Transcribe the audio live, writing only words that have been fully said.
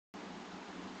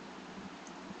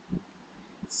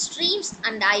Streams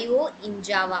and I/O in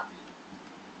Java.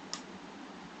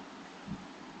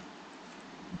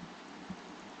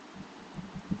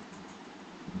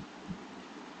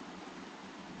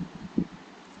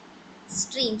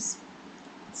 Streams.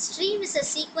 Stream is a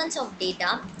sequence of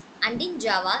data, and in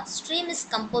Java, stream is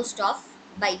composed of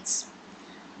bytes.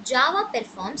 Java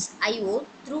performs I/O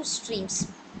through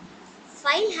streams.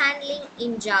 File handling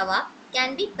in Java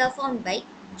can be performed by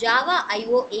Java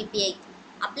I/O API,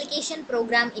 Application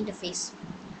Program Interface.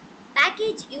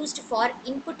 Package used for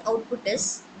input-output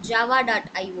is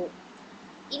java.io.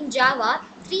 In Java,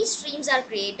 three streams are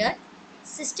created: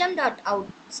 system.out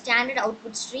standard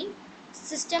output stream,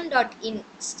 system.in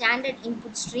standard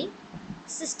input stream,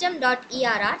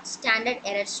 system.err standard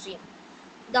error stream.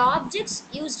 The objects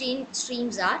used in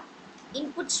streams are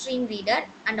input stream reader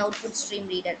and output stream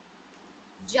reader.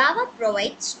 Java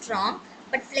provides strong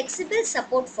but flexible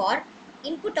support for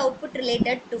input-output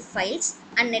related to files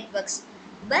and networks,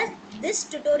 but this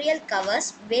tutorial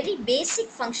covers very basic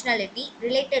functionality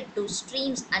related to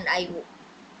streams and I/O.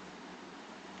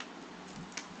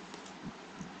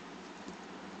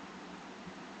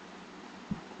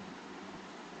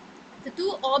 The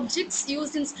two objects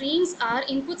used in streams are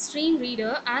input stream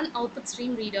reader and output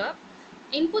stream reader.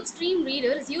 Input stream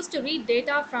reader is used to read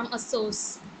data from a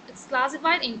source. It's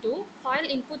classified into file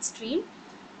input stream,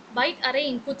 byte array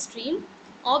input stream,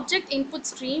 object input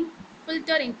stream,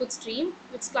 filter input stream,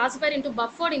 which is classified into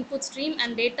buffered input stream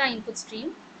and data input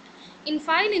stream. In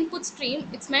file input stream,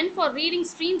 it's meant for reading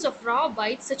streams of raw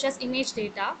bytes such as image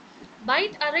data.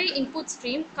 Byte array input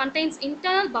stream contains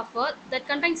internal buffer that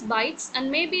contains bytes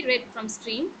and may be read from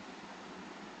stream.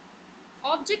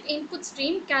 Object input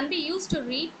stream can be used to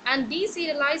read and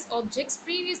deserialize objects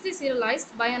previously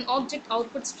serialized by an object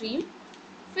output stream.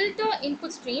 Filter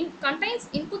input stream contains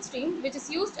input stream which is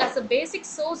used as a basic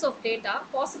source of data,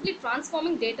 possibly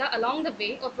transforming data along the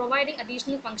way or providing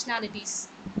additional functionalities.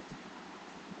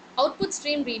 Output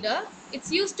stream reader,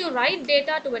 it's used to write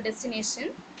data to a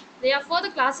destination. They are further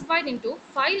classified into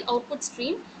file output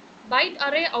stream, byte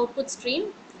array output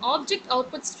stream, object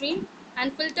output stream,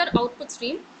 and filter output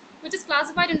stream, which is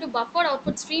classified into buffered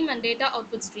output stream and data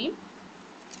output stream.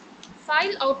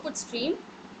 File output stream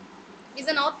is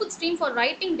an output stream for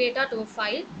writing data to a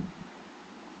file.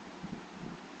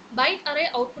 Byte array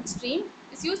output stream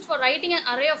is used for writing an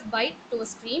array of byte to a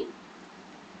stream.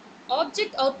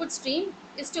 Object output stream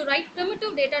is to write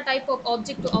primitive data type of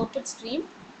object to output stream.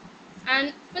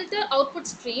 And filter output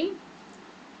stream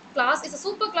class is a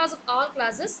superclass of all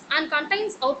classes and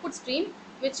contains output stream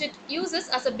which it uses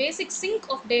as a basic sink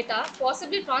of data,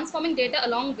 possibly transforming data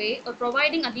along way or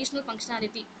providing additional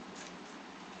functionality.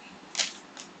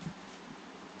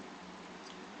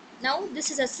 Now this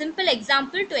is a simple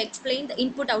example to explain the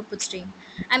input-output stream.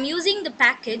 I'm using the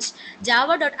package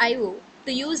java.io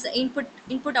to use the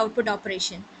input-output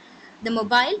operation. The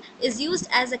mobile is used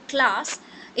as a class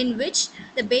in which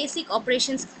the basic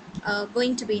operations are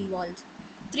going to be involved.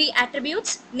 Three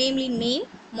attributes, namely name,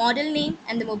 model name,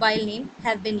 and the mobile name,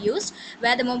 have been used,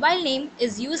 where the mobile name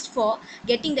is used for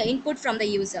getting the input from the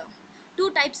user.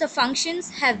 Two types of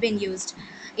functions have been used: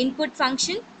 input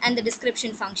function and the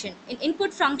description function. In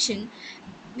input function,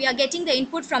 we are getting the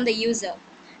input from the user,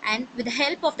 and with the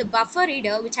help of the buffer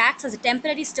reader, which acts as a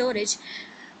temporary storage,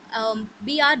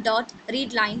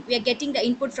 br.readline, we are getting the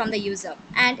input from the user.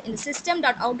 And in the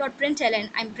system.out.println,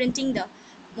 I'm printing the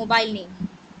mobile name.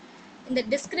 In the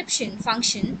description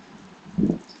function,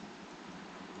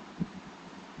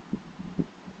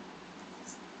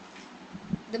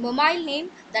 the mobile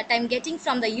name that I'm getting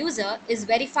from the user is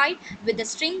verified with the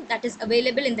string that is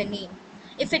available in the name.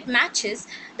 If it matches,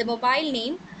 the mobile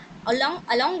name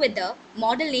along with the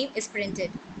model name is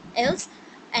printed. Else,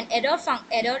 an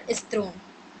error is thrown.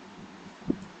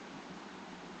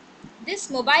 This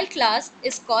mobile class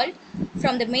is called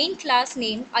from the main class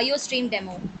name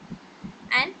IOStreamDemo,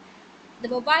 and the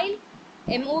mobile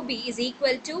mob is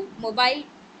equal to mobile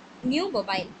new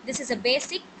mobile. This is a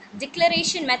basic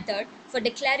declaration method for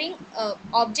declaring an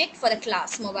object for the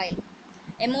class mobile.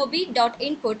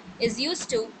 mob.input is used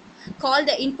to call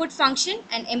the input function,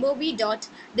 and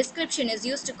mob.description is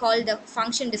used to call the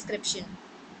function description.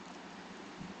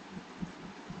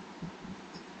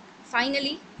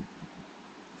 Finally,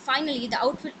 the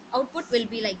output will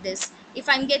be like this. If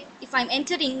I'm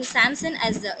entering Samson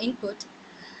as the input,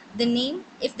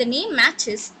 if the name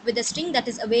matches with the string that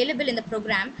is available in the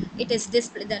program, it is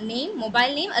displayed. The name,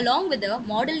 mobile name, along with the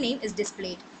model name is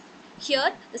displayed.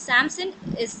 Here the Samson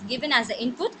is given as the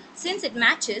input. Since it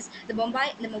matches, the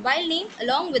mobile name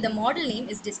along with the model name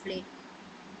is displayed.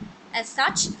 As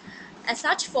such,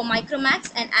 for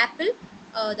Micromax and Apple,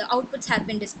 the outputs have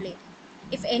been displayed.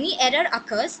 If any error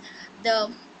occurs,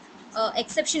 the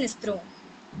exception is thrown.